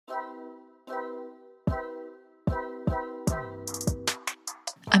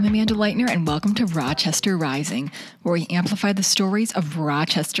I'm Amanda Leitner, and welcome to Rochester Rising, where we amplify the stories of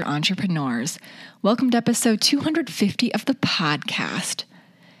Rochester entrepreneurs. Welcome to episode 250 of the podcast.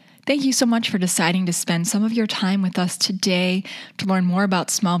 Thank you so much for deciding to spend some of your time with us today to learn more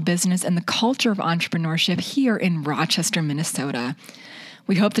about small business and the culture of entrepreneurship here in Rochester, Minnesota.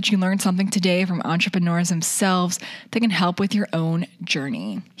 We hope that you learned something today from entrepreneurs themselves that can help with your own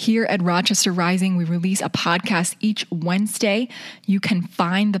journey. Here at Rochester Rising, we release a podcast each Wednesday. You can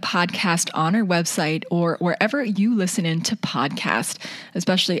find the podcast on our website or wherever you listen into podcasts,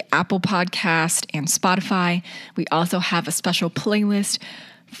 especially Apple Podcast and Spotify. We also have a special playlist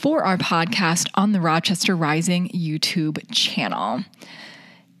for our podcast on the Rochester Rising YouTube channel.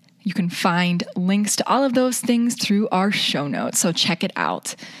 You can find links to all of those things through our show notes, so check it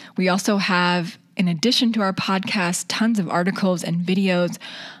out. We also have, in addition to our podcast, tons of articles and videos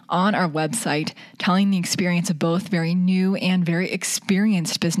on our website telling the experience of both very new and very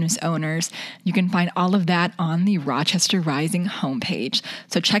experienced business owners. You can find all of that on the Rochester Rising homepage.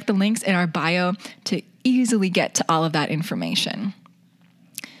 So check the links in our bio to easily get to all of that information.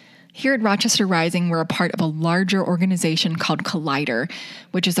 Here at Rochester Rising, we're a part of a larger organization called Collider,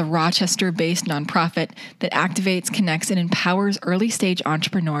 which is a Rochester-based nonprofit that activates, connects, and empowers early-stage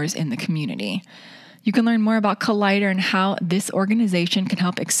entrepreneurs in the community. You can learn more about Collider and how this organization can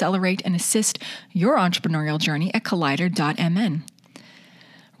help accelerate and assist your entrepreneurial journey at collider.mn.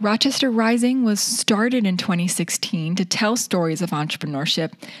 Rochester Rising was started in 2016 to tell stories of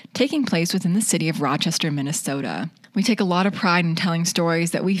entrepreneurship taking place within the city of Rochester, Minnesota. We take a lot of pride in telling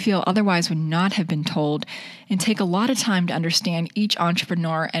stories that we feel otherwise would not have been told, and take a lot of time to understand each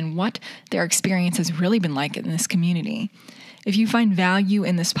entrepreneur and what their experience has really been like in this community. If you find value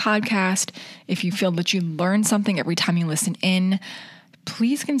in this podcast, if you feel that you learn something every time you listen in,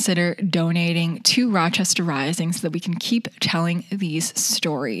 please consider donating to Rochester Rising so that we can keep telling these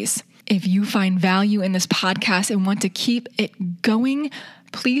stories. If you find value in this podcast and want to keep it going,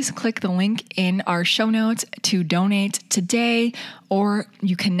 please click the link in our show notes to donate today, or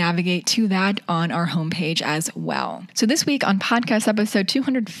you can navigate to that on our homepage as well. So this week on podcast episode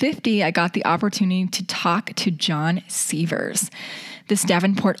 250, I got the opportunity to talk to John Sievers. This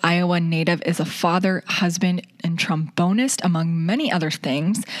Davenport, Iowa native is a father, husband, and trombonist, among many other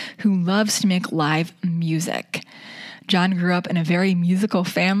things, who loves to make live music. John grew up in a very musical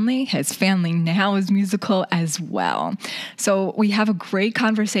family. His family now is musical as well. So we have a great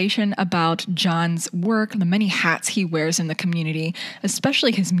conversation about John's work, the many hats he wears in the community,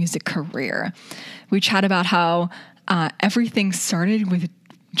 especially his music career. We chat about how everything started with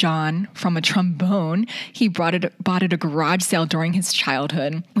John from a trombone. He bought it at a garage sale during his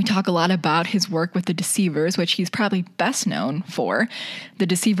childhood. We talk a lot about his work with the Deceivers, which he's probably best known for. The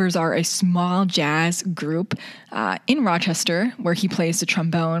Deceivers are a small jazz group in Rochester where he plays the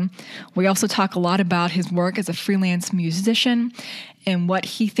trombone. We also talk a lot about his work as a freelance musician and what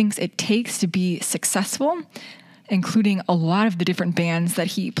he thinks it takes to be successful, including a lot of the different bands that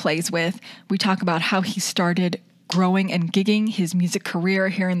he plays with. We talk about how he started growing and gigging his music career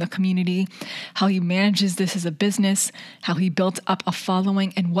here in the community, how he manages this as a business, how he built up a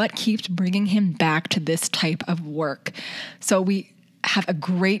following, and what keeps bringing him back to this type of work. So we have a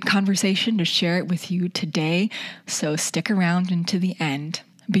great conversation to share it with you today, so stick around into the end.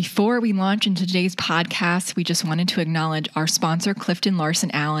 Before we launch into today's podcast, we just wanted to acknowledge our sponsor, Clifton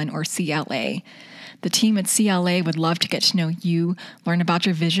Larson Allen, or CLA. The team at CLA would love to get to know you, learn about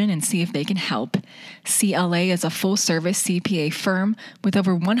your vision, and see if they can help. CLA is a full-service CPA firm with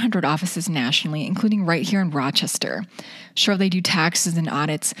over 100 offices nationally, including right here in Rochester. Sure, they do taxes and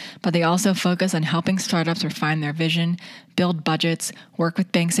audits, but they also focus on helping startups refine their vision, build budgets, work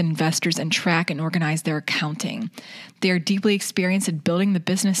with banks and investors, and track and organize their accounting. They are deeply experienced at building the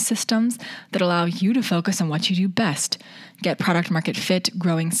business systems that allow you to focus on what you do best: get product market fit,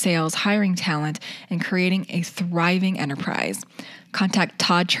 growing sales, hiring talent, and creating a thriving enterprise. Contact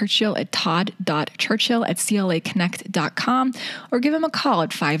Todd Churchill at todd.churchill@claconnect.com or give him a call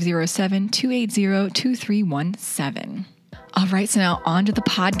at 507-280-2317. All right, so now on to the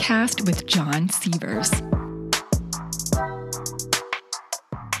podcast with John Sievers.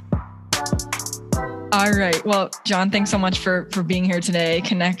 All right. Well, John, thanks so much for being here today,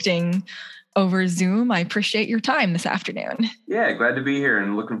 connecting over Zoom. I appreciate your time this afternoon. Yeah, glad to be here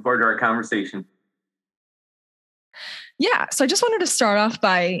and looking forward to our conversation. Yeah. So I just wanted to start off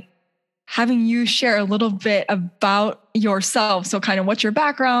by having you share a little bit about yourself. So kind of what's your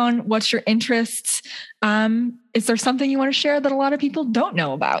background, what's your interests? Is there something you want to share that a lot of people don't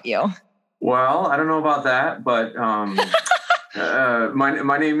know about you? Well, I don't know about that, but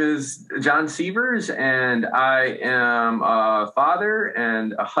My name is John Sievers, and I am a father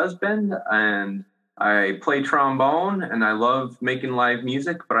and a husband, and I play trombone, and I love making live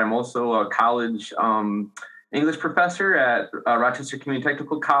music, but I'm also a college English professor at Rochester Community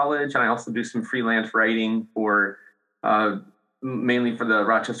Technical College, and I also do some freelance writing for mainly for the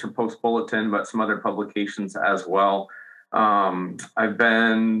Rochester Post-Bulletin, but some other publications as well. I've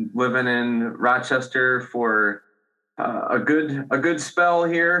been living in Rochester for a good spell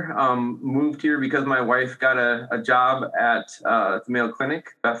here. Moved here because my wife got a job at the Mayo Clinic,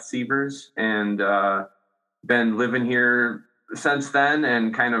 Beth Sievers, and been living here since then,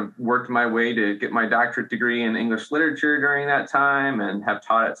 and kind of worked my way to get my doctorate degree in English literature during that time, and have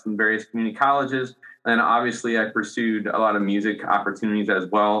taught at some various community colleges. And obviously I pursued a lot of music opportunities as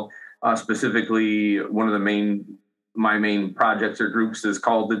well. Specifically, one of my main projects or groups is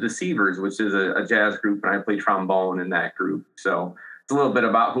called the Deceivers, which is a jazz group, and I play trombone in that group. So it's a little bit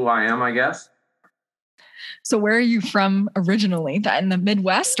about who I am, I guess. So where are you from originally? In the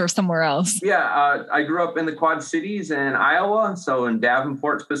Midwest or somewhere else? Yeah, I grew up in the Quad Cities in Iowa, so in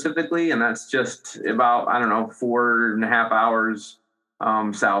Davenport specifically, and that's just about, 4.5 hours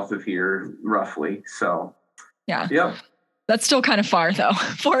south of here, roughly. So, yeah. Yep. That's still kind of far, though.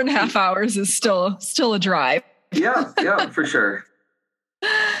 4.5 hours is still a drive. Yeah, for sure.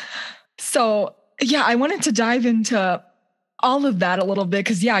 So, yeah, I wanted to dive into all of that a little bit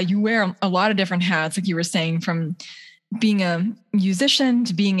because, yeah, you wear a lot of different hats, like you were saying, from being a musician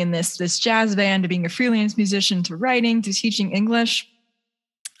to being in this jazz band to being a freelance musician to writing to teaching English.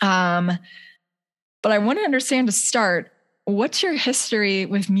 But I want to understand to start, what's your history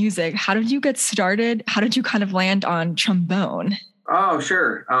with music? How did you get started? How did you kind of land on trombone? Oh,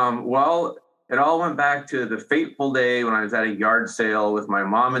 sure. Well, it all went back to the fateful day when I was at a yard sale with my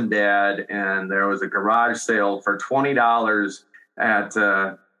mom and dad, and there was a garage sale for $20 at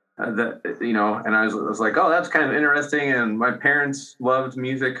and I was like, oh, that's kind of interesting. And my parents loved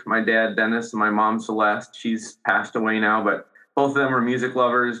music. My dad, Dennis, and my mom, Celeste. She's passed away now, but both of them were music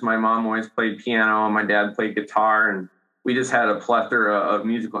lovers. My mom always played piano, and my dad played guitar, and we just had a plethora of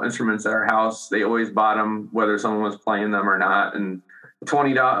musical instruments at our house. They always bought them, whether someone was playing them or not. And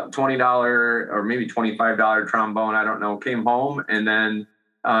 $20 or maybe $25 trombone, I don't know, came home. And then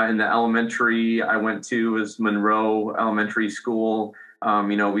in the elementary I went to was Monroe Elementary School.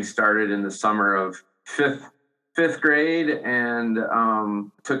 We started in the summer of fifth grade, and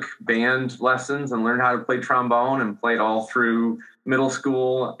took band lessons and learned how to play trombone, and played all through middle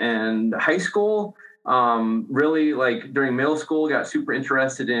school and high school. Really, like during middle school, got super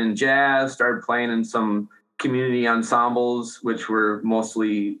interested in jazz, started playing in some community ensembles, which were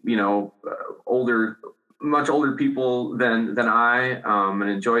mostly, much older people than I, and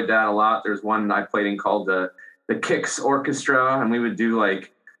enjoyed that a lot. There's one I played in called the Kicks Orchestra, and we would do we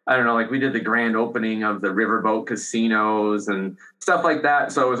did the grand opening of the Riverboat casinos and stuff like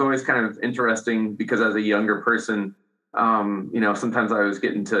that. So it was always kind of interesting because as a younger person, sometimes I was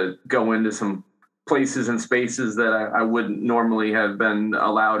getting to go into some places and spaces that I wouldn't normally have been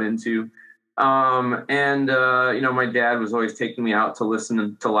allowed into. My dad was always taking me out to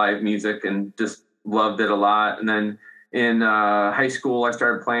listen to live music, and just loved it a lot. And then in high school, I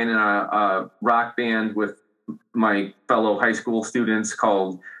started playing in a rock band with my fellow high school students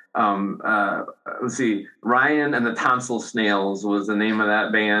called, Ryan and the Tonsil Snails was the name of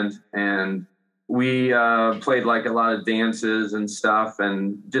that band. And we played like a lot of dances and stuff,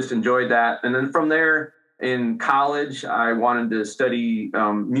 and just enjoyed that. And then from there, in college, I wanted to study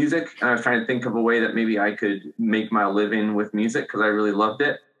music, and I was trying to think of a way that maybe I could make my living with music because I really loved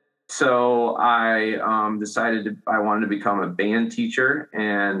it. So I decided I wanted to become a band teacher,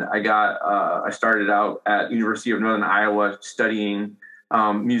 and I started out at University of Northern Iowa studying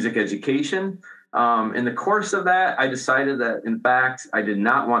music education. In the course of that, I decided that, in fact, I did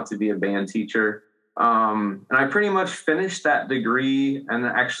not want to be a band teacher. And I pretty much finished that degree and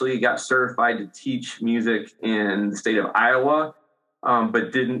actually got certified to teach music in the state of Iowa,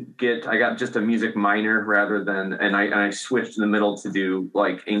 but I got just a music minor rather than, and I switched in the middle to do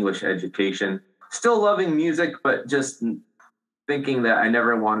like English education. Still loving music, but just thinking that I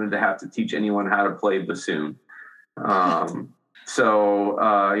never wanted to have to teach anyone how to play bassoon. That's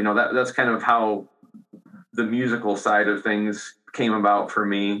kind of how the musical side of things came about for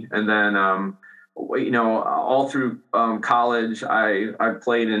me. And then, all through college, I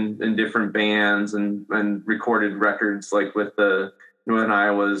played in different bands and recorded records, like with the Northern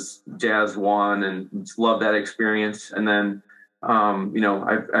Iowa's Jazz One, and just loved that experience. And then,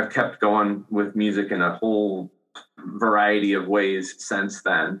 I've kept going with music in a whole variety of ways since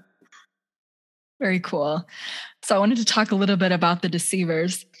then. Very cool. So I wanted to talk a little bit about the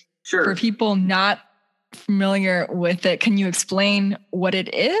Deceivers. Sure. For people not familiar with it, can you explain what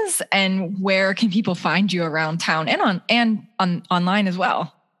it is and where can people find you around town and on online as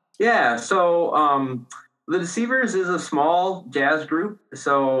well? Yeah. So the Deceivers is a small jazz group.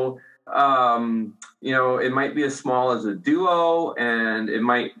 So it might be as small as a duo, and it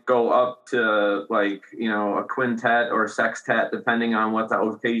might go up to like a quintet or a sextet, depending on what the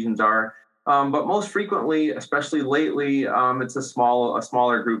occasions are. But most frequently, especially lately, it's a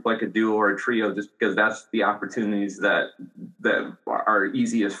smaller group like a duo or a trio, just because that's the opportunities that are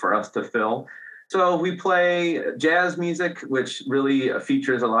easiest for us to fill. So we play jazz music, which really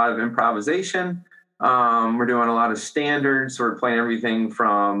features a lot of improvisation. We're doing a lot of standards. So we're playing everything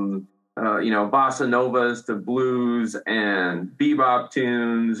from bossa novas to blues and bebop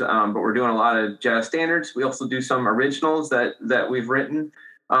tunes. But we're doing a lot of jazz standards. We also do some originals that we've written.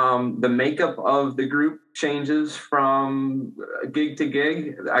 The makeup of the group changes from gig to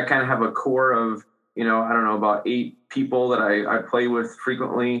gig. I kind of have a core of, I don't know, about 8 people that I play with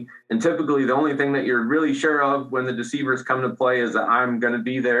frequently. And typically the only thing that you're really sure of when the Deceivers come to play is that I'm going to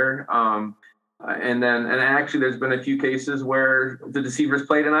be there. And actually there's been a few cases where the Deceivers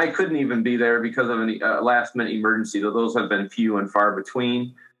played and I couldn't even be there because of a last minute emergency, though those have been few and far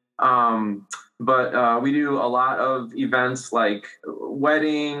between. But we do a lot of events like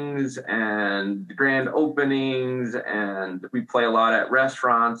weddings and grand openings, and we play a lot at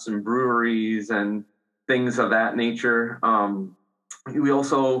restaurants and breweries and things of that nature. We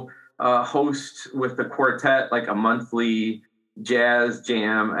also host with the quartet like a monthly jazz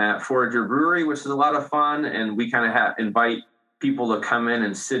jam at Forager Brewery, which is a lot of fun. And we kind of invite people to come in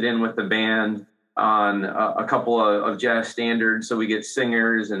and sit in with the band on a couple of jazz standards. So we get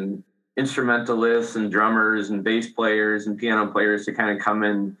singers and instrumentalists and drummers and bass players and piano players to kind of come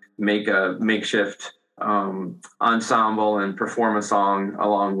in, make a makeshift ensemble and perform a song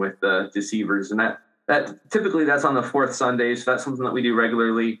along with the Deceivers. And that typically that's on the 4th Sunday. So that's something that we do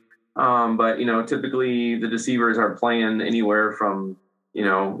regularly. But typically the Deceivers are playing anywhere from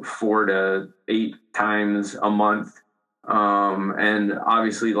 4 to 8 times a month. And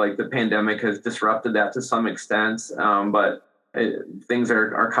obviously like the pandemic has disrupted that to some extent. But things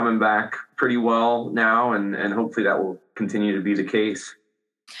are coming back pretty well now, and hopefully that will continue to be the case.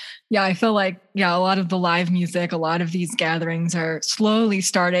 Yeah, I feel like, a lot of the live music, a lot of these gatherings are slowly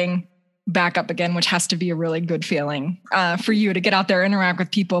starting back up again, which has to be a really good feeling for you to get out there, interact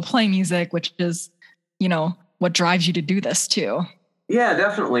with people, play music, which is, what drives you to do this too. Yeah,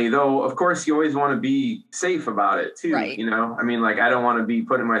 definitely. Though, of course, you always want to be safe about it too. Right. I mean, like I don't want to be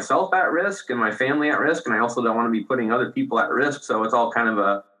putting myself at risk and my family at risk. And I also don't want to be putting other people at risk. So it's all kind of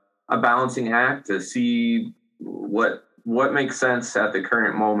a balancing act to see what makes sense at the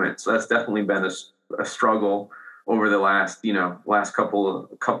current moment. So that's definitely been a struggle over the last couple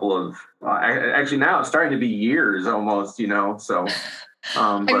of actually now it's starting to be years almost, so.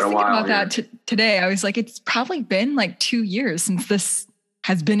 I was thinking about that today. I was like, it's probably been like 2 years since this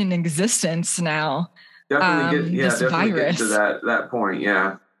has been in existence now. Definitely this virus. Get to that point.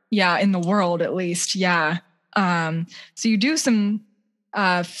 Yeah. Yeah. In the world, at least. Yeah. So you do some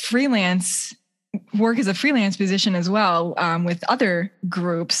freelance work as a freelance musician as well with other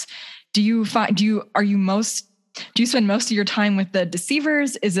groups. Do you spend most of your time with the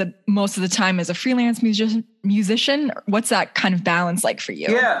Deceivers? Is it most of the time as a freelance musician? What's that kind of balance like for you?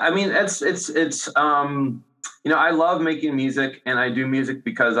 Yeah, I mean, it's I love making music, and I do music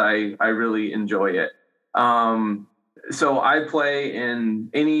because I really enjoy it. So I play in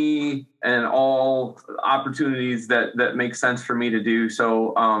any and all opportunities that make sense for me to do.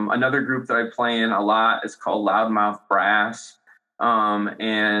 So another group that I play in a lot is called Loudmouth Brass.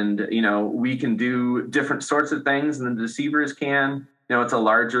 And we can do different sorts of things than the Deceivers can. It's a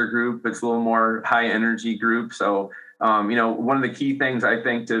larger group. It's a little more high energy group. So, one of the key things I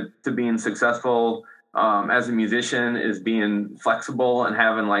think to being successful as a musician is being flexible and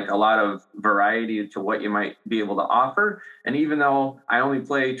having like a lot of variety to what you might be able to offer. And even though I only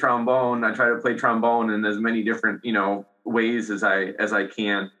play trombone, I try to play trombone in as many different, ways as I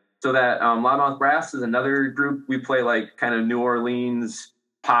can. So that Loudmouth Brass is another group. We play like kind of New Orleans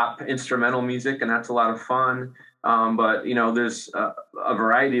pop instrumental music, and that's a lot of fun. But there's a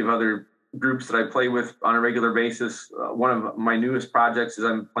variety of other groups that I play with on a regular basis. One of my newest projects is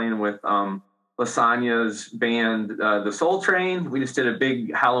I'm playing with Lasagna's band, The Soul Train. We just did a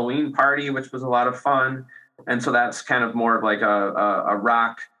big Halloween party, which was a lot of fun. And so that's kind of more of like a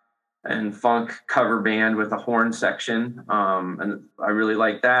rock and funk cover band with a horn section. And I really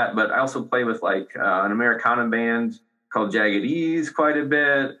like that. But I also play with like an Americana band called Jagged Ease quite a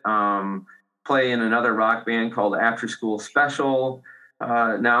bit. play in another rock band called After School Special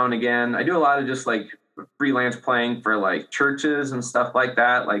now and again. I do a lot of just like freelance playing for like churches and stuff like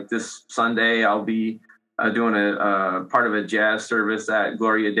that. Like this Sunday, I'll be doing a part of a jazz service at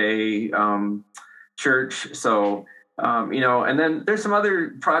Gloria Dei Church. So, and then there's some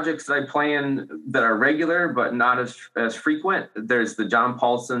other projects that I play in that are regular, but not as frequent. There's the John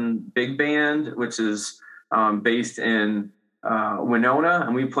Paulson Big Band, which is based in Winona,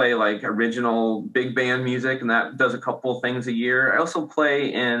 and we play like original big band music, and that does a couple things a year. I also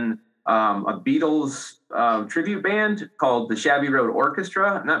play in a Beatles tribute band called the Shabby Road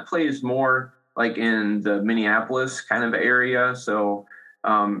Orchestra, and that plays more like in the Minneapolis kind of area. So,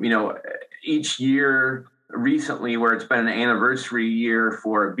 each year recently, where it's been an anniversary year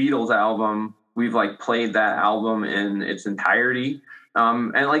for a Beatles album, we've like played that album in its entirety.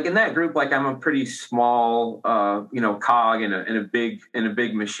 And like in that group, like I'm a pretty small, cog in a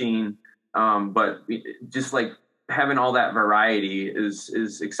big machine. But just like having all that variety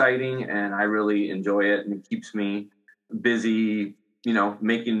is exciting, and I really enjoy it, and it keeps me busy,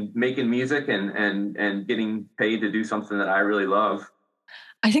 making music and getting paid to do something that I really love.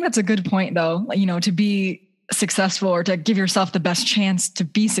 I think that's a good point, though, to be successful or to give yourself the best chance to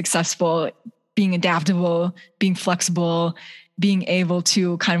be successful, being adaptable, being flexible, being able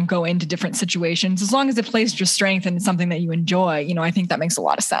to kind of go into different situations, as long as it plays to your strength and it's something that you enjoy, I think that makes a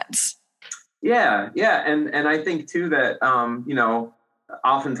lot of sense. Yeah. And I think too that,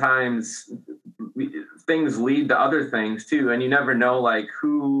 oftentimes things lead to other things too. And you never know like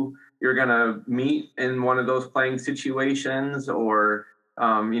who you're going to meet in one of those playing situations, or,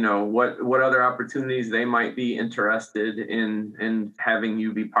 what other opportunities they might be interested in having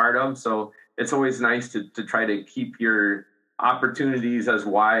you be part of. So it's always nice to try to keep your opportunities as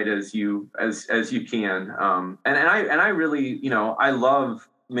wide as you can. And I really, I love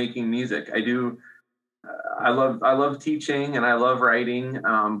making music. I do. I love teaching and I love writing,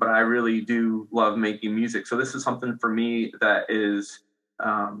 but I really do love making music. So this is something for me that is,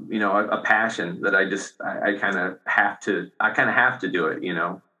 a passion that I kind of have to do it,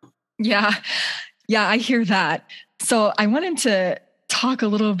 Yeah. Yeah, I hear that. So I wanted to talk a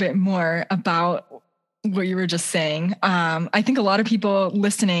little bit more about what you were just saying. I think a lot of people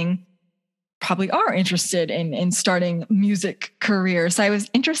listening probably are interested in starting music careers. So I was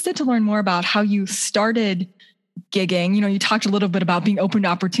interested to learn more about how you started gigging. You talked a little bit about being open to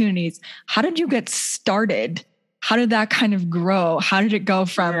opportunities. How did you get started? How did that kind of grow? How did it go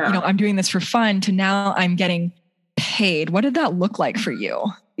from, I'm doing this for fun to now I'm getting paid? What did that look like for you?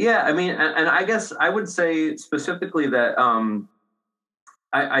 Yeah, I mean, and I guess I would say specifically that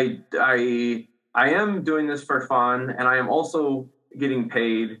I am doing this for fun, and I am also getting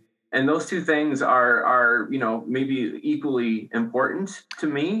paid, and those two things are maybe equally important to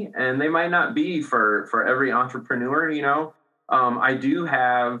me, and they might not be for every entrepreneur. I do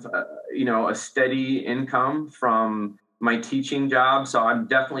have a steady income from my teaching job, so I'm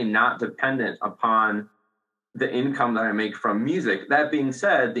definitely not dependent upon the income that I make from music. That being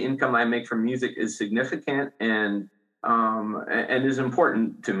said, the income I make from music is significant and is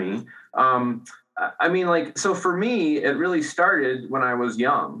important to me. I mean, like, so for me, it really started when I was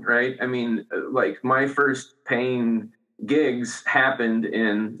young, right? I mean, like my first paying gigs happened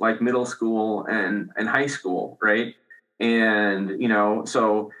in like middle school and high school, right? And,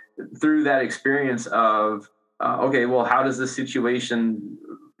 so through that experience of, okay, well, how does this situation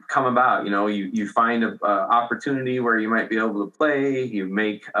come about? You find a opportunity where you might be able to play, you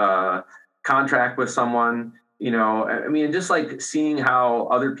make a contract with someone, I mean, just like seeing how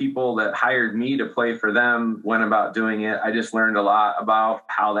other people that hired me to play for them went about doing it. I just learned a lot about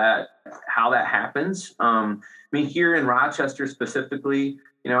how that happens. I mean, here in Rochester specifically,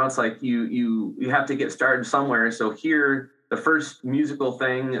 it's like you have to get started somewhere. So here, the first musical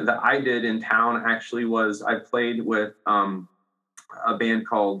thing that I did in town actually was I played with a band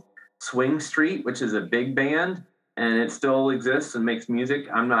called Swing Street, which is a big band, and it still exists and makes music.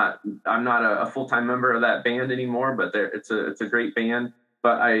 I'm not a full-time member of that band anymore, but it's a great band.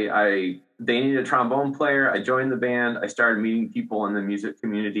 But they needed a trombone player. I joined the band. I started meeting people in the music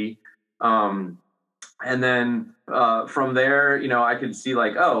community. And then from there, I could see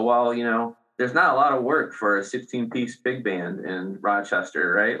like, oh, well, there's not a lot of work for a 16-piece big band in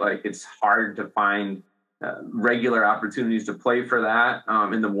Rochester, right? Like it's hard to find regular opportunities to play for that.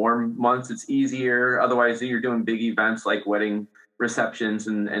 In the warm months, it's easier. Otherwise, you're doing big events like wedding receptions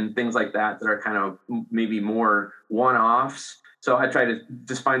and things like that are kind of maybe more one-offs. So I try to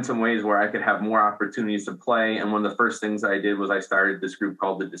just find some ways where I could have more opportunities to play. And one of the first things I did was I started this group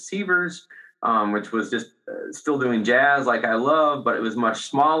called the Sievers, which was just still doing jazz like I love, but it was much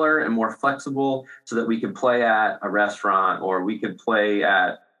smaller and more flexible so that we could play at a restaurant, or we could play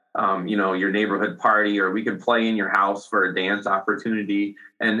at, your neighborhood party, or we could play in your house for a dance opportunity.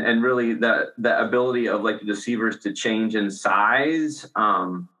 And really the ability of like the Sievers to change in size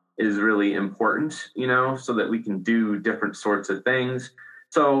is really important, so that we can do different sorts of things.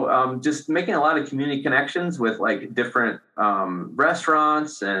 So just making a lot of community connections with like different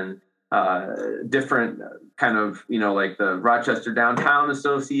restaurants and different kind of, like the Rochester Downtown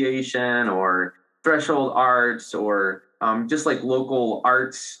Association or Threshold Arts, or just like local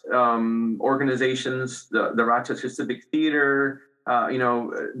arts organizations, the Rochester Civic Theater,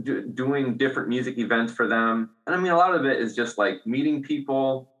 doing different music events for them. And I mean, a lot of it is just like meeting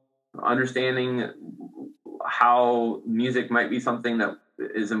people, understanding how music might be something that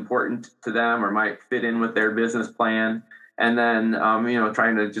is important to them or might fit in with their business plan. And then,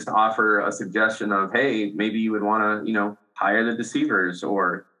 trying to just offer a suggestion of, hey, maybe you would want to, hire the Deceivers,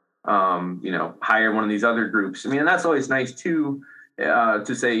 or, hire one of these other groups. I mean, and that's always nice too,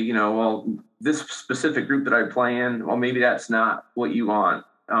 to say, well, this specific group that I play in, well, maybe that's not what you want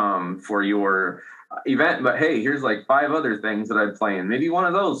for your event, but hey, here's like 5 other things that I play in. Maybe one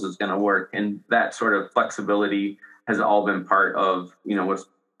of those is going to work. And that sort of flexibility has all been part of, what's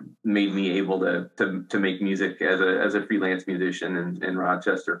made me able to make music as a freelance musician in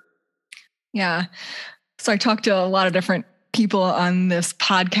Rochester. Yeah. So I talked to a lot of different people on this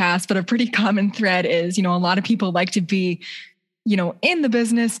podcast, but a pretty common thread is, a lot of people like to be, in the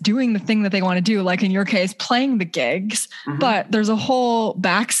business, doing the thing that they want to do, like in your case, playing the gigs, but there's a whole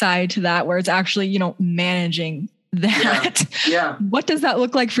backside to that where it's actually, managing that. Yeah. What does that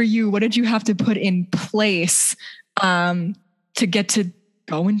look like for you? What did you have to put in place to get to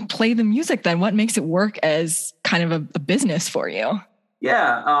go and play the music then? What makes it work as kind of a business for you?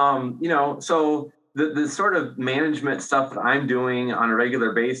 Yeah. So the sort of management stuff that I'm doing on a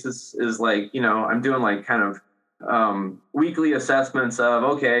regular basis is like, I'm doing like kind of weekly assessments of,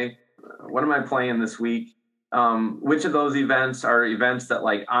 okay, what am I playing this week? Which of those events are events that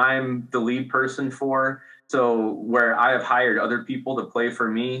like I'm the lead person for? So where I have hired other people to play for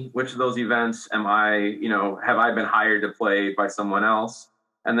me, which of those events am I, have I been hired to play by someone else?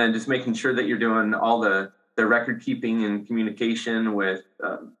 And then just making sure that you're doing all the record keeping and communication with,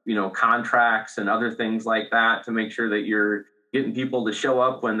 contracts and other things like that to make sure that you're getting people to show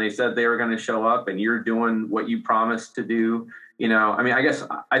up when they said they were going to show up and you're doing what you promised to do. I guess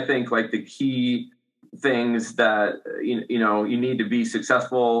I think like the key things that, you need to be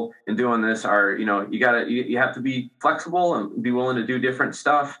successful in doing this are, you have to be flexible and be willing to do different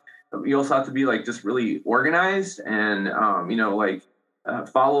stuff. You also have to be like just really organized and,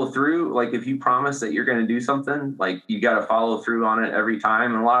 follow through. Like if you promise that you're going to do something, like you got to follow through on it every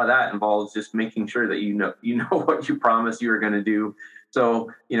time. And a lot of that involves just making sure that you know what you promised you were going to do.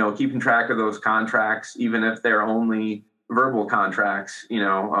 So, keeping track of those contracts, even if they're only verbal contracts,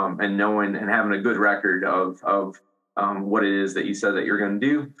 and knowing and having a good record of what it is that you said that you're going to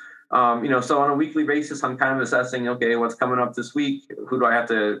do. So on a weekly basis, I'm kind of assessing, okay, what's coming up this week? Who do I have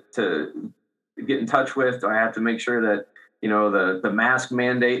to get in touch with? Do I have to make sure that, the mask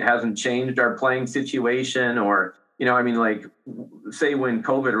mandate hasn't changed our playing situation? Or, say when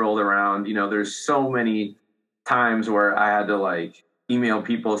COVID rolled around, there's so many times where I had to like email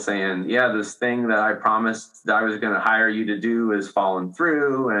people saying, yeah, this thing that I promised that I was going to hire you to do is fallen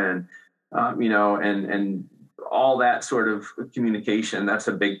through. And, and all that sort of communication, that's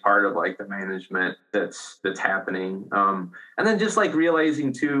a big part of like the management that's happening. And then just like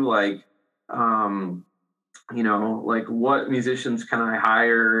realizing too, like, like what musicians can I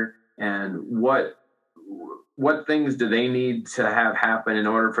hire and what things do they need to have happen in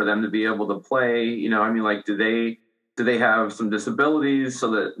order for them to be able to play? Do they have some disabilities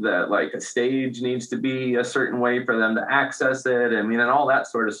so that like a stage needs to be a certain way for them to access it? And all that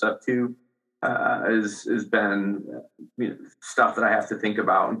sort of stuff too, has been stuff that I have to think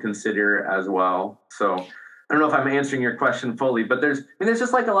about and consider as well. So I don't know if I'm answering your question fully, but there's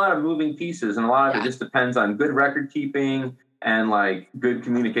just like a lot of moving pieces, and a lot of it just depends on good record keeping and like good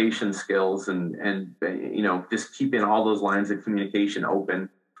communication skills and just keeping all those lines of communication open.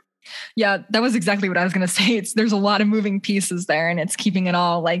 Yeah, that was exactly what I was going to say. There's a lot of moving pieces there, and it's keeping it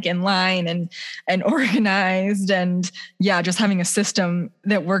all like in line and organized, and just having a system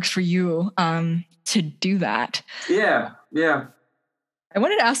that works for you to do that. Yeah. I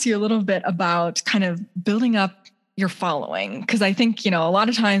wanted to ask you a little bit about kind of building up your following, because I think, a lot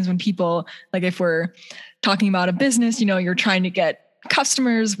of times when people, like if we're talking about a business, you're trying to get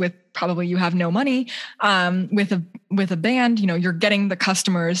customers with probably you have no money, with a band, you're getting the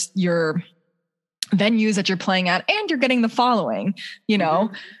customers, you're venues that you're playing at, and you're getting the following,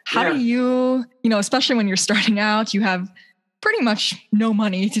 how do you, especially when you're starting out, you have pretty much no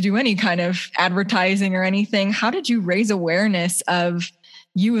money to do any kind of advertising or anything. How did you raise awareness of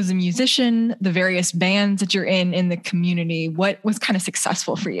you as a musician, the various bands that you're in the community? What was kind of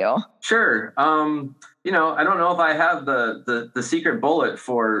successful for you? Sure. I don't know if I have the secret bullet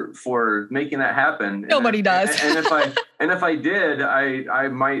for making that happen. Nobody does. And if I did, I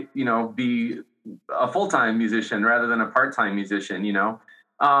might, be a full-time musician rather than a part-time musician,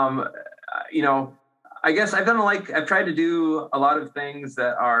 I guess I've tried to do a lot of things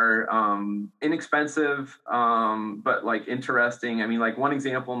that are inexpensive, but like interesting. I mean, like one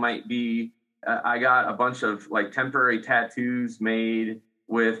example might be I got a bunch of like temporary tattoos made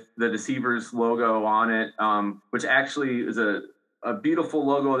with the Deceivers logo on it, which actually is a beautiful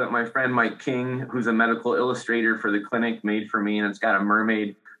logo that my friend Mike King, who's a medical illustrator for the clinic, made for me. And it's got a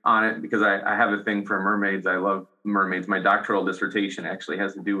mermaid on it because I have a thing for mermaids. I love mermaids. My doctoral dissertation actually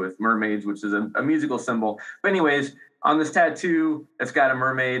has to do with mermaids, which is a musical symbol. But anyways, on this tattoo, it's got a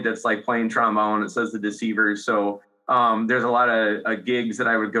mermaid that's like playing trombone. It says the Deceivers. So there's a lot of gigs that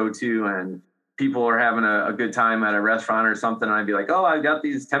I would go to, and people are having a good time at a restaurant or something. And I'd be like, oh, I've got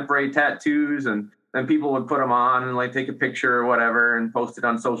these temporary tattoos. And then people would put them on and like take a picture or whatever and post it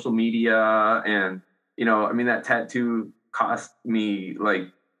on social media. And, that tattoo cost me like,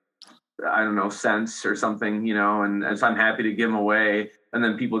 I don't know, cents or something, and so I'm happy to give them away. And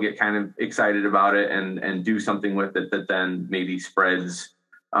then people get kind of excited about it and do something with it that then maybe spreads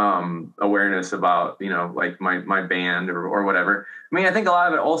awareness about, like my band or whatever. I mean, I think a lot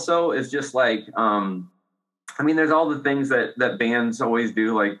of it also is just like, there's all the things that bands always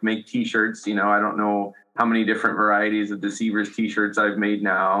do, like make t-shirts. I don't know how many different varieties of Deceivers t-shirts I've made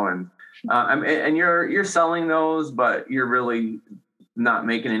now. And you're selling those, but you're really not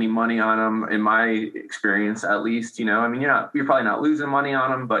making any money on them, in my experience, at least. You're probably not losing money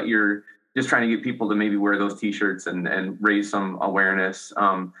on them, but you're just trying to get people to maybe wear those t-shirts and raise some awareness.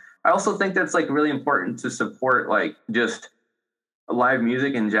 I also think that's like really important to support like just live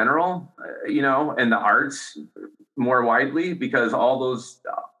music in general, and the arts more widely, because all those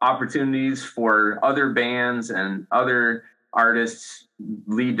opportunities for other bands and other artists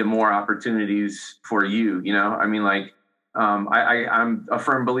lead to more opportunities for you. I'm a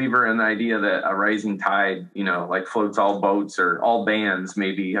firm believer in the idea that a rising tide, like floats all boats, or all bands,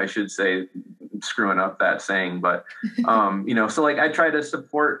 maybe I should say, screwing up that saying, but, so like I try to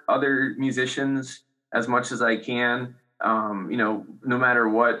support other musicians as much as I can, no matter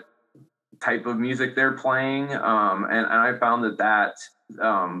what type of music they're playing. And I found that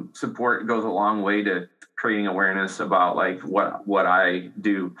support goes a long way to creating awareness about like what I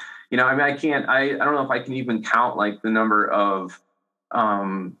do. I don't know if I can even count like the number of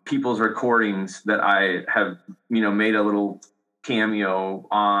people's recordings that I have, made a little cameo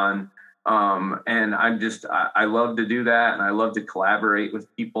on. And I love to do that, and I love to collaborate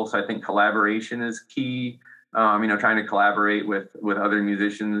with people. So I think collaboration is key. Trying to collaborate with other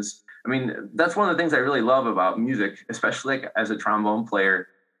musicians. I mean, that's one of the things I really love about music, especially like as a trombone player.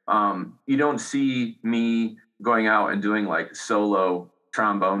 You don't see me going out and doing like solo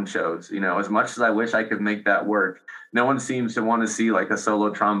trombone shows. As much as I wish I could make that work, no one seems to want to see like a solo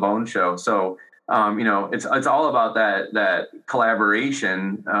trombone show. So, it's all about that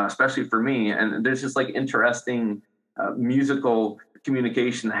collaboration, especially for me. And there's just like interesting musical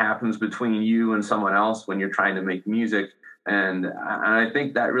communication that happens between you and someone else when you're trying to make music. And I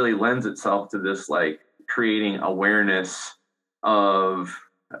think that really lends itself to this, like creating awareness of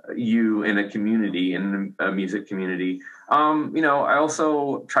you in a community, in a music community. I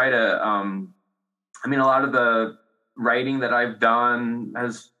also try to, a lot of the writing that I've done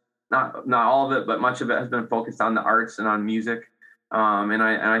has not all of it, but much of it has been focused on the arts and on music. And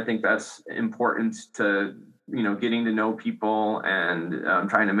I think that's important to, getting to know people and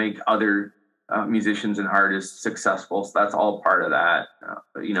trying to make other musicians and artists successful. So that's all part of that,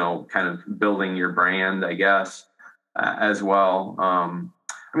 kind of building your brand, I guess, as well.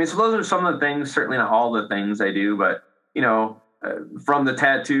 So those are some of the things, certainly not all the things I do, but, from the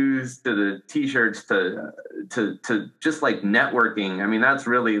tattoos to the t-shirts to just like networking. That's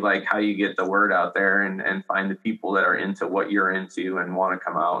really like how you get the word out there and find the people that are into what you're into and want to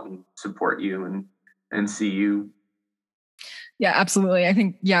come out and support you and see you. Yeah, absolutely. I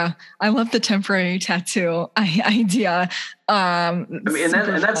think, I love the temporary tattoo idea. And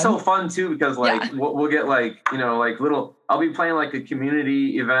that's so fun too, because like we'll get like, I'll be playing like a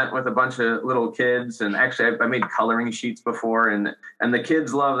community event with a bunch of little kids. And actually I made coloring sheets before and the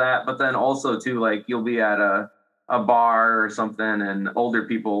kids love that. But then also too, like you'll be at a a bar or something, and older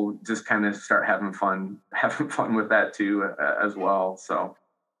people just kind of start having fun with that too, as well. So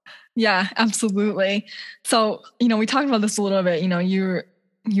Yeah, absolutely. So, we talked about this a little bit.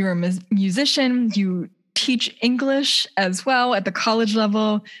 You're a musician, you teach English as well at the college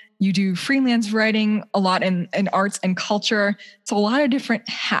level. You do freelance writing a lot in arts and culture. So a lot of different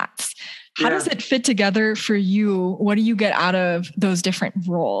hats. How does it fit together for you? What do you get out of those different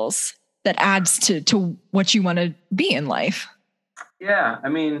roles that adds to what you want to be in life? Yeah, I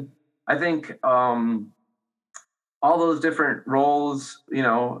mean, I think all those different roles,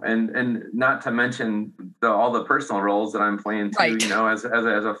 and not to mention all the personal roles that I'm playing too, Right. as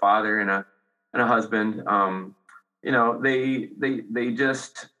a father and a husband, they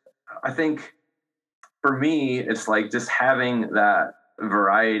just, I think for me, it's like just having that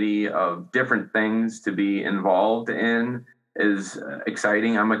variety of different things to be involved in is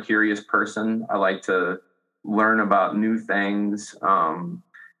exciting. I'm a curious person. I like to learn about new things.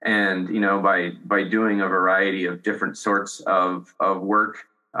 And by doing a variety of different sorts of work,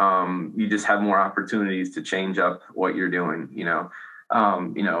 you just have more opportunities to change up what you're doing.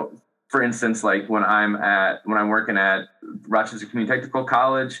 For instance, like when I'm working at Rochester Community Technical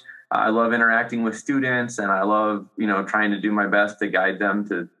College, I love interacting with students, and I love trying to do my best to guide them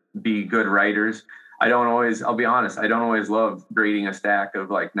to be good writers. I'll be honest, I don't always love grading a stack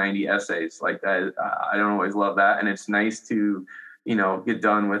of like 90 essays like that. I don't always love that. And it's nice to, get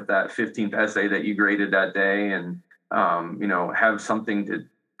done with that 15th essay that you graded that day, and, have something to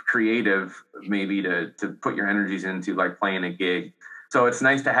creative maybe to put your energies into, like playing a gig. So it's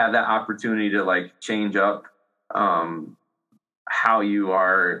nice to have that opportunity to like change up, how you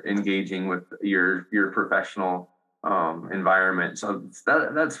are engaging with your professional environment. So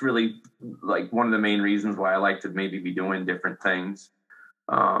that's really like one of the main reasons why I like to maybe be doing different things,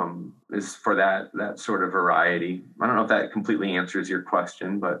 is for that sort of variety. I don't know if that completely answers your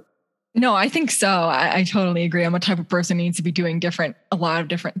question, but No, I think so. I totally agree. I'm a type of person who needs to be doing a lot of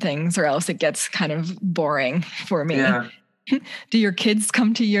different things, or else it gets kind of boring for me. yeah. Do your kids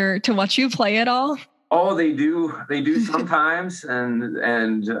come to watch you play at all? Oh, they do. They do sometimes,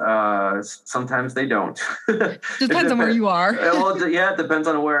 and sometimes they don't. Depends on where you are. Well, yeah, it depends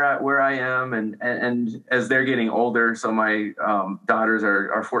on where I am, and as they're getting older. So my daughters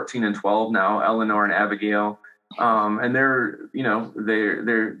are 14 and 12 now, Eleanor and Abigail, and they're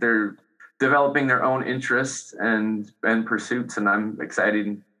developing their own interests and pursuits, and I'm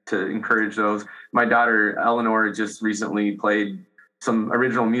excited to encourage those. My daughter Eleanor just recently played some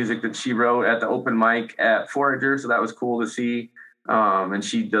original music that she wrote at the open mic at Forager, so that was cool to see. And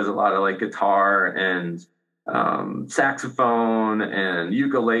she does a lot of like guitar and saxophone and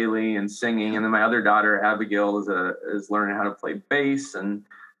ukulele and singing. And then my other daughter Abigail is learning how to play bass, and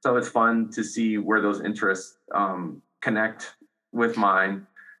so it's fun to see where those interests connect with mine.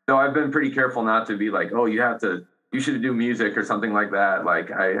 Though I've been pretty careful not to be like, oh, you should do music or something like that.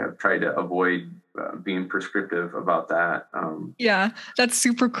 Like I have tried to avoid being prescriptive about that. Yeah, that's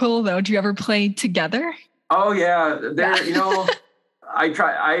super cool though. Do you ever play together? Oh yeah, I've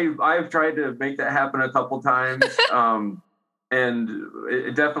tried to make that happen a couple times, and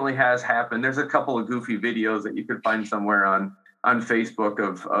it definitely has happened. There's a couple of goofy videos that you could find somewhere on Facebook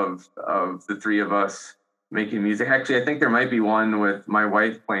of the three of us making music. Actually, I think there might be one with my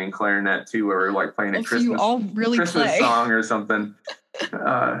wife playing clarinet too, where we're like playing a You all really Christmas play. song or something.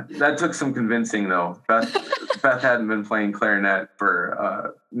 That took some convincing though. Beth hadn't been playing clarinet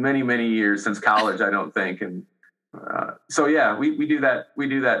for many years, since college, I don't think. And so yeah, we do that. We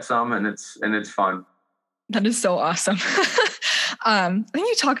do that some, and it's fun. That is so awesome. I think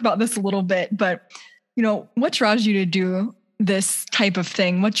you talk about this a little bit, but what draws you to do this type of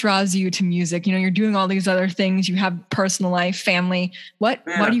thing? What draws you to music? You're doing all these other things. You have personal life, family. Why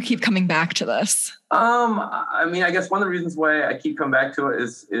do you keep coming back to this? I mean, I guess one of the reasons why I keep coming back to it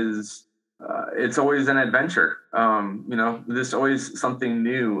is it's always an adventure. There's always something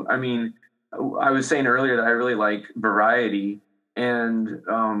new. I mean, I was saying earlier that I really like variety, and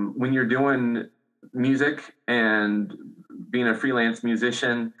when you're doing music and being a freelance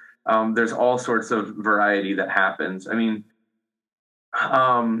musician, there's all sorts of variety that happens.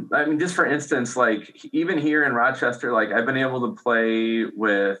 Just for instance, like even here in Rochester, like I've been able to play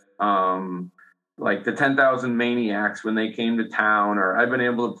with like the 10,000 Maniacs when they came to town, or I've been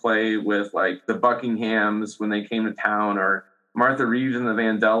able to play with like the Buckinghams when they came to town, or Martha Reeves and the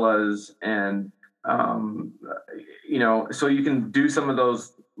Vandellas, and so you can do some of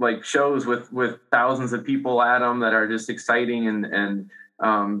those like shows with thousands of people at them that are just exciting and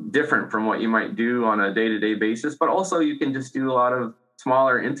different from what you might do on a day-to-day basis. But also you can just do a lot of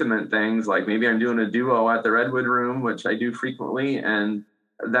smaller intimate things, like maybe I'm doing a duo at the Redwood Room, which I do frequently, and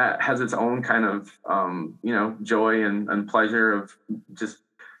that has its own kind of joy and pleasure of just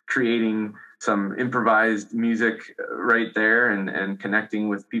creating some improvised music right there and connecting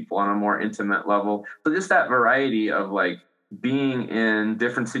with people on a more intimate level. So just that variety of like being in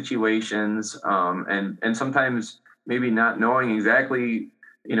different situations, and sometimes maybe not knowing exactly,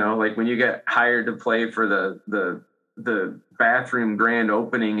 like when you get hired to play for the bathroom grand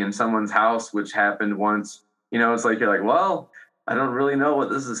opening in someone's house, which happened once, it's like, you're like, well, I don't really know what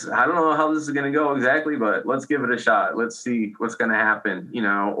this is. I don't know how this is going to go exactly, but let's give it a shot. Let's see what's going to happen,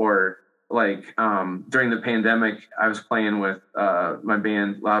 or like during the pandemic, I was playing with my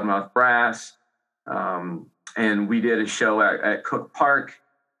band Loudmouth Brass, and we did a show at Cook Park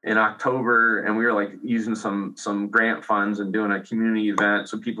in October, and we were like using some grant funds and doing a community event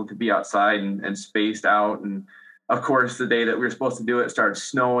so people could be outside and spaced out. And of course, the day that we were supposed to do it started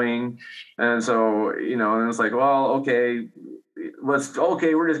snowing, and so and it was like, well, okay, we're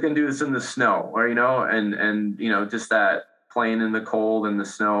just gonna do this in the snow, or and just that playing in the cold and the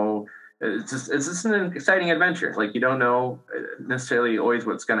snow. It's just an exciting adventure. Like, you don't know necessarily always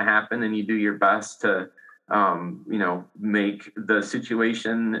what's going to happen, and you do your best to make the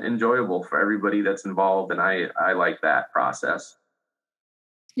situation enjoyable for everybody that's involved. And I like that process.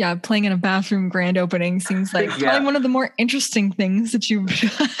 Yeah, playing in a bathroom grand opening seems like probably one of the more interesting things that you've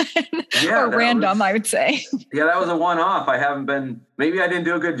done. Or random, I would say. Yeah, that was a one-off. Maybe I didn't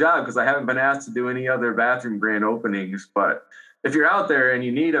do a good job because I haven't been asked to do any other bathroom grand openings. But if you're out there and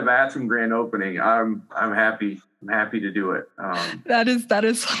you need a bathroom grand opening, I'm happy. I'm happy to do it. That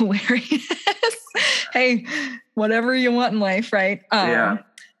is hilarious. Hey, whatever you want in life, right? Yeah.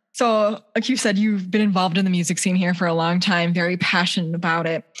 So, like you said, you've been involved in the music scene here for a long time, very passionate about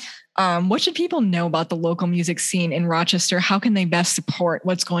it. What should people know about the local music scene in Rochester? How can they best support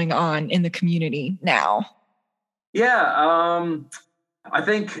what's going on in the community now? Yeah, I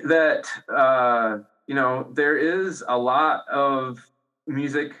think that, there is a lot of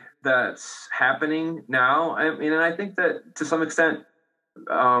music that's happening now. And I think that to some extent,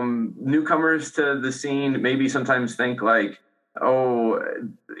 newcomers to the scene maybe sometimes think like, oh,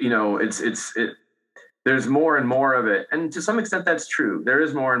 there's more and more of it. And to some extent, that's true. There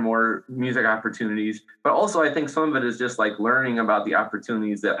is more and more music opportunities. But also, I think some of it is just like learning about the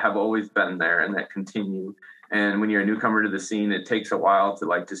opportunities that have always been there and that continue. And when you're a newcomer to the scene, it takes a while to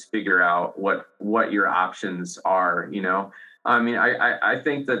like just figure out what your options are, I mean, I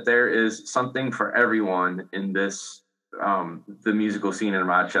think that there is something for everyone in this, the musical scene in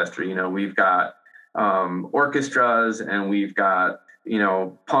Rochester. We've got orchestras, and we've got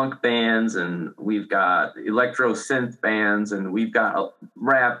punk bands, and we've got electro synth bands, and we've got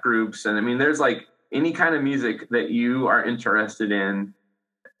rap groups. And I mean, there's like any kind of music that you are interested in,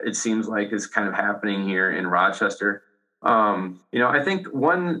 it seems like is kind of happening here in Rochester. I think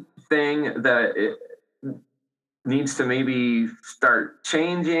one thing that it needs to maybe start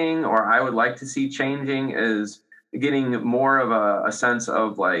changing, or I would like to see changing, is getting more of a sense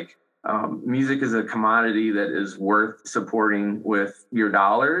of like, music is a commodity that is worth supporting with your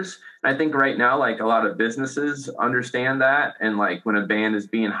dollars. And I think right now, like a lot of businesses understand that. And like when a band is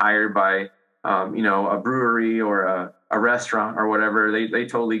being hired by, a brewery or a restaurant or whatever, they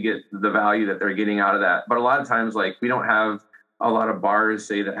totally get the value that they're getting out of that. But a lot of times, like, we don't have a lot of bars,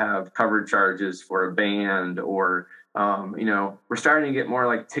 say, that have cover charges for a band, or, we're starting to get more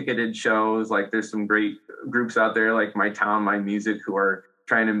like ticketed shows. Like there's some great groups out there like My Town, My Music, who are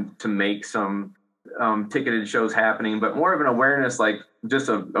trying to make some ticketed shows happening, but more of an awareness, like just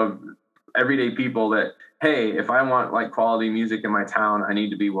of everyday people that, hey, if I want like quality music in my town, I need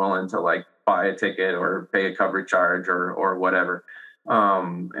to be willing to like buy a ticket or pay a cover charge or whatever.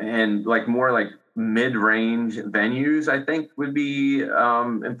 And like more like mid-range venues, I think would be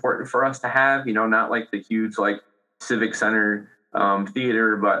important for us to have, not like the huge like Civic Center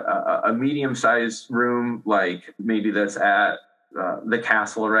theater, but a medium-sized room, like maybe that's at the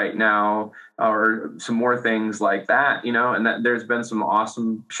Castle right now, or some more things like that, and that there's been some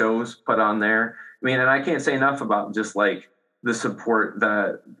awesome shows put on there. I mean, and I can't say enough about just like the support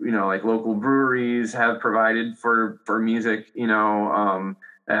that, like local breweries have provided for music,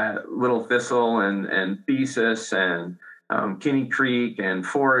 at Little Thistle and Thesis and Kinney Creek and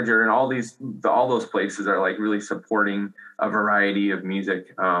Forager, and all those places are like really supporting a variety of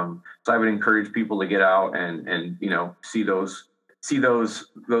music. So I would encourage people to get out and see those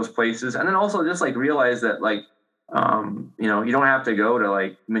places, and then also just like realize that like you don't have to go to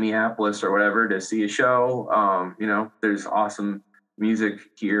like Minneapolis or whatever to see a show. There's awesome music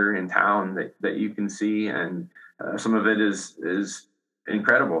here in town that you can see, and some of it is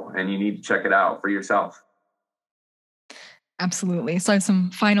incredible, and you need to check it out for yourself. Absolutely. So I have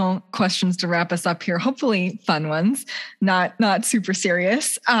some final questions to wrap us up here. Hopefully fun ones, not super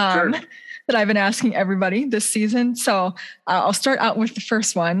serious. Sure. That I've been asking everybody this season. So I'll start out with the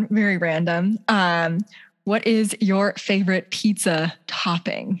first one, very random. What is your favorite pizza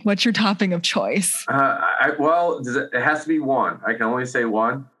topping? What's your topping of choice? It has to be one. I can only say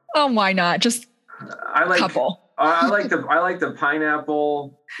one. Oh, why not? Just a couple. I like the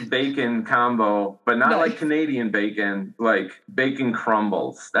pineapple bacon combo, but not like Canadian bacon, like bacon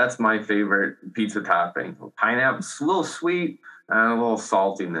crumbles. That's my favorite pizza topping. Pineapple's a little sweet and a little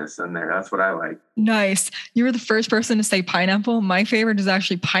saltiness in there. That's what I like. Nice. You were the first person to say pineapple. My favorite is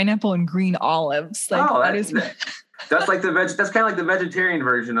actually pineapple and green olives. That's like that's kind of like the vegetarian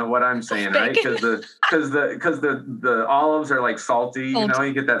version of what I'm saying, right? Because the olives are like salty. You know,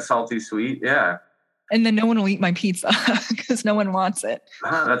 you get that salty sweet. Yeah. And then no one will eat my pizza because no one wants it.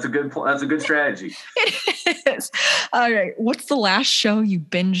 That's a good strategy. It is. All right. What's the last show you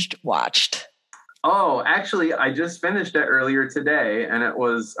binged watched? Oh, actually, I just finished it earlier today, and it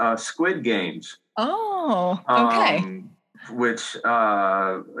was Squid Games. Oh, okay. Which is,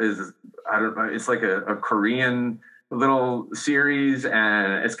 I don't know, it's like a Korean little series,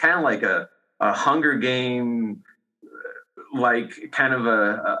 and it's kind of like a Hunger Game, like kind of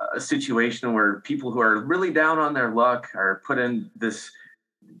a situation where people who are really down on their luck are put in this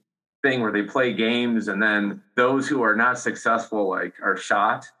thing where they play games, and then those who are not successful are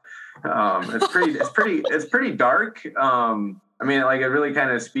shot. It's pretty dark. I mean, like, it really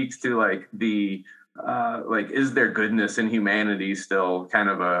kind of speaks to like the is there goodness in humanity still, kind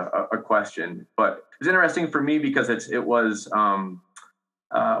of a question. But it's interesting for me because it was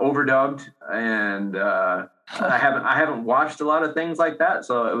overdubbed, and I haven't watched a lot of things like that,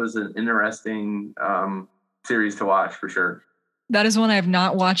 so it was an interesting series to watch for sure. That is one I have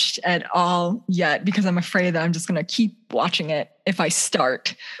not watched at all yet because I'm afraid that I'm just going to keep watching it if I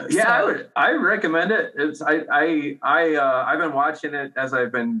start. Yeah, so. I recommend it. I've been watching it as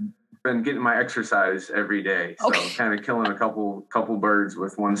I've been getting my exercise every day, so kind of killing a couple birds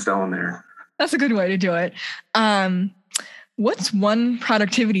with one stone there. That's a good way to do it. What's one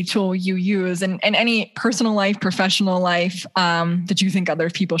productivity tool you use in any personal life, professional life, that you think other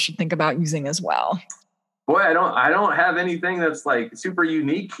people should think about using as well? Boy, I don't have anything that's like super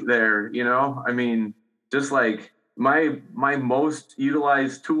unique there. You know, I mean, just like my most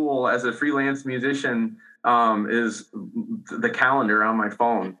utilized tool as a freelance musician is the calendar on my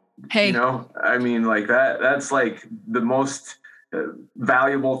phone. Hey, you know, I mean, like that's like the most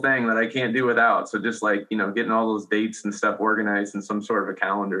valuable thing that I can't do without. So just like, you know, getting all those dates and stuff organized in some sort of a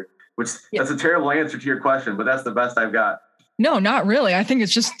calendar, which that's a terrible answer to your question, but that's the best I've got. No, not really. I think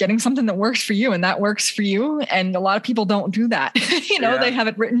it's just getting something that works for you, and that works for you. And a lot of people don't do that. They have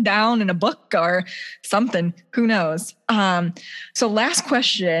it written down in a book or something. Who knows? So last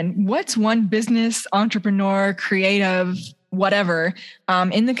question, what's one business, entrepreneur, creative, whatever,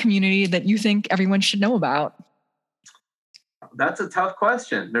 in the community that you think everyone should know about? That's a tough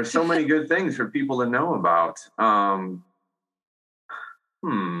question. There's so many good things for people to know about.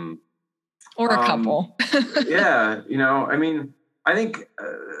 Or a couple. Yeah, you know, I mean, I think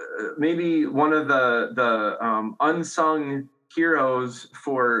maybe one of the unsung heroes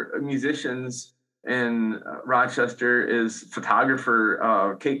for musicians in Rochester is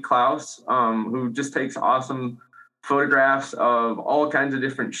photographer Kate Klaus, who just takes awesome photographs of all kinds of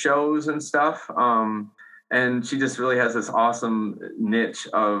different shows and stuff. And she just really has this awesome niche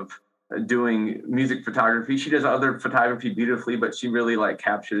of doing music photography. She does other photography beautifully, but she really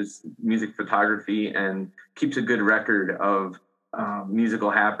captures music photography and keeps a good record of musical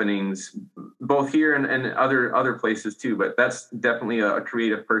happenings, both here and other places too. But that's definitely a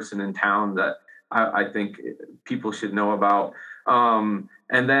creative person in town that I think people should know about.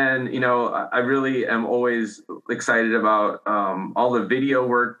 And then, you know, I really am always excited about all the video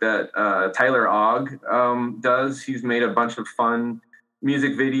work that Tyler Ogg does. He's made a bunch of fun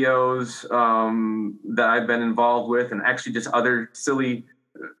music videos that I've been involved with, and actually just other silly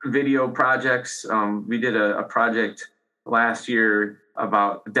video projects. We did a project last year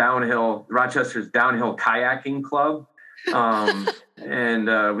about Rochester's downhill kayaking club.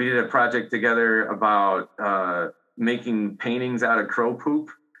 And we did a project together about making paintings out of crow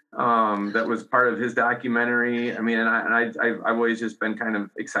poop. That was part of his documentary. I mean, and I've always just been kind of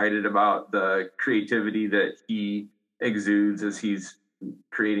excited about the creativity that he exudes as he's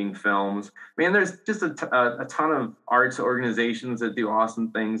creating films. I mean, there's just a ton of arts organizations that do awesome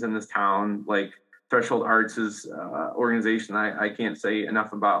things in this town. Like Threshold Arts is organization I can't say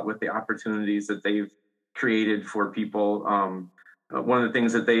enough about, with the opportunities that they've created for people one of the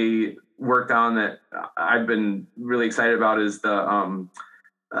things that they worked on that I've been really excited about is the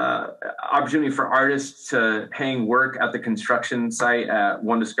opportunity for artists to hang work at the construction site at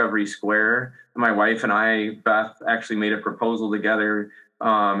One Discovery Square. My wife and I, Beth, actually made a proposal together,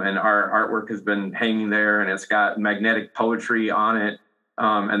 and our artwork has been hanging there, and it's got magnetic poetry on it.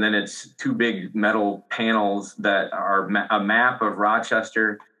 And then it's two big metal panels that are a map of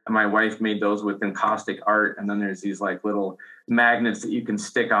Rochester. And my wife made those with encaustic art. And then there's these like little magnets that you can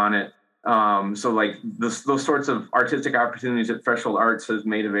stick on it. So like those sorts of artistic opportunities that Threshold Arts has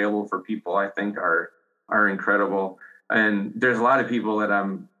made available for people, I think are incredible. And there's a lot of people that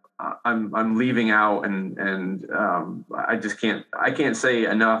I'm leaving out, and I can't say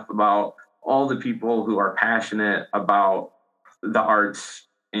enough about all the people who are passionate about the arts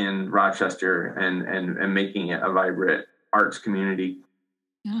in Rochester and making it a vibrant arts community.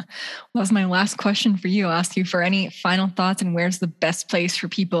 Yeah. Well, that's my last question for you. I'll ask you for any final thoughts and where's the best place for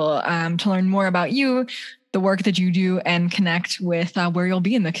people to learn more about you, the work that you do, and connect with where you'll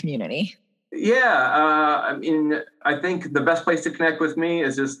be in the community. Yeah. I think the best place to connect with me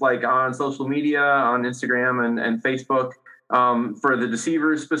is just like on social media, on Instagram and Facebook. For the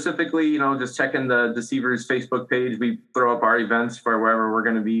Deceivers specifically, just checking the Deceivers Facebook page. We throw up our events for wherever we're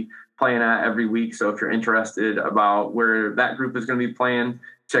going to be playing at every week. So if you're interested about where that group is going to be playing,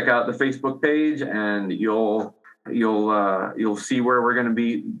 check out the Facebook page, and you'll see where we're going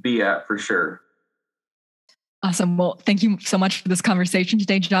to be at for sure. Awesome. Well, thank you so much for this conversation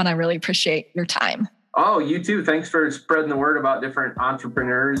today, John. I really appreciate your time. Oh, you too. Thanks for spreading the word about different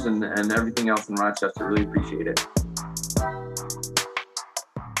entrepreneurs and everything else in Rochester. Really appreciate it.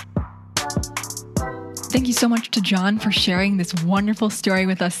 Thank you so much to John for sharing this wonderful story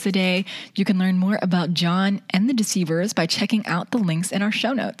with us today. You can learn more about John and the Deceivers by checking out the links in our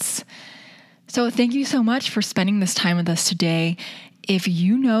show notes. So thank you so much for spending this time with us today. If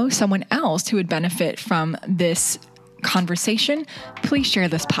you know someone else who would benefit from this conversation, please share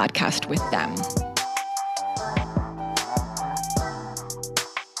this podcast with them.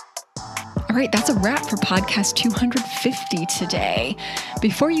 All right, that's a wrap for podcast 250 today.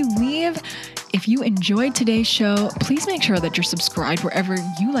 Before you leave, if you enjoyed today's show, please make sure that you're subscribed wherever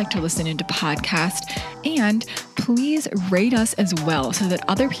you like to listen into podcasts, and please rate us as well so that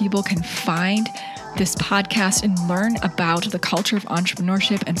other people can find this podcast and learn about the culture of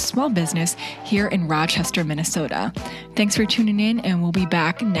entrepreneurship and small business here in Rochester, Minnesota. Thanks for tuning in, and we'll be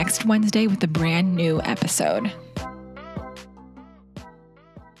back next Wednesday with a brand new episode.